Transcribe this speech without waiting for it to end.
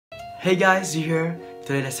Hey guys, you here?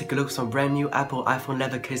 Today let's take a look at some brand new Apple iPhone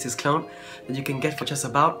leather cases clone that you can get for just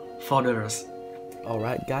about $4.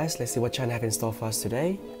 Alright guys, let's see what China have in store for us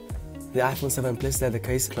today. The iPhone 7 Plus leather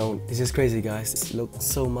case clone. This is crazy guys, it looks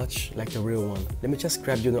so much like the real one. Let me just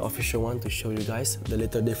grab you the official one to show you guys the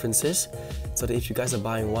little differences, so that if you guys are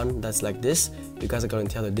buying one that's like this, you guys are going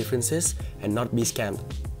to tell the differences and not be scammed.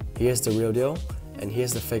 Here's the real deal. And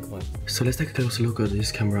here's the fake one. So let's take a closer look at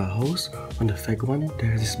this camera holes. On the fake one,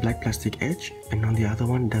 there is this black plastic edge, and on the other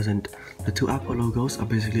one doesn't. The two Apple logos are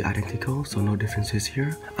basically identical, so no differences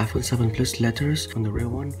here. iPhone 7 Plus letters on the real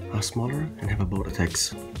one are smaller and have a bold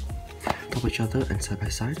text. Top each other and side by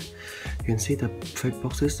side. You can see the fake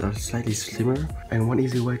boxes are slightly slimmer, and one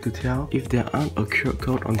easy way to tell if there aren't a QR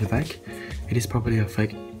code on the back, it is probably a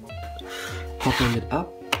fake. Popping it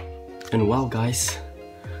up, and wow guys,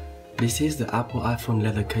 this is the Apple iPhone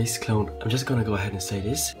leather case clone. I'm just gonna go ahead and say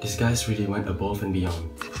this. These guys really went above and beyond.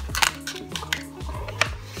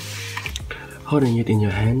 Holding it in your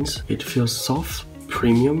hands, it feels soft,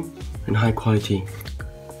 premium, and high quality.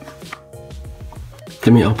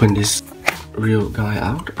 Let me open this real guy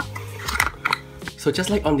out. So just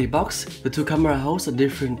like on the box, the two camera holes are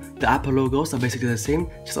different. The Apple logos are basically the same,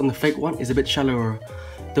 just on the fake one is a bit shallower.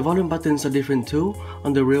 The volume buttons are different too.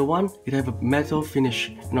 On the real one, it have a metal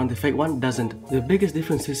finish, and on the fake one doesn't. The biggest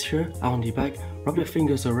differences here are on the back. Rub your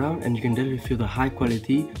fingers around and you can definitely feel the high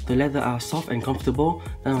quality. The leather are soft and comfortable,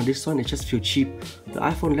 and on this one it just feels cheap. The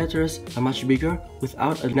iPhone letters are much bigger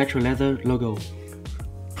without a natural leather logo.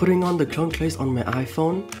 Putting on the clone case on my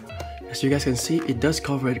iPhone, as you guys can see, it does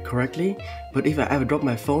cover it correctly, but if I ever drop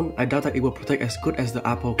my phone, I doubt that it will protect as good as the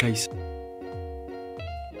Apple case.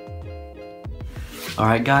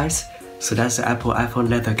 Alright guys, so that's the Apple iPhone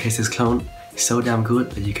leather cases clone. So damn good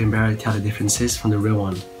that you can barely tell the differences from the real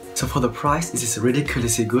one. So for the price, this is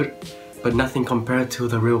ridiculously good, but nothing compared to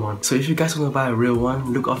the real one. So if you guys want to buy a real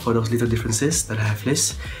one, look out for those little differences that I have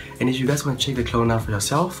listed. And if you guys want to check the clone out for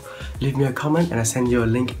yourself, leave me a comment and I'll send you a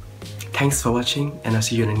link. Thanks for watching, and I'll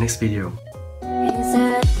see you in the next video.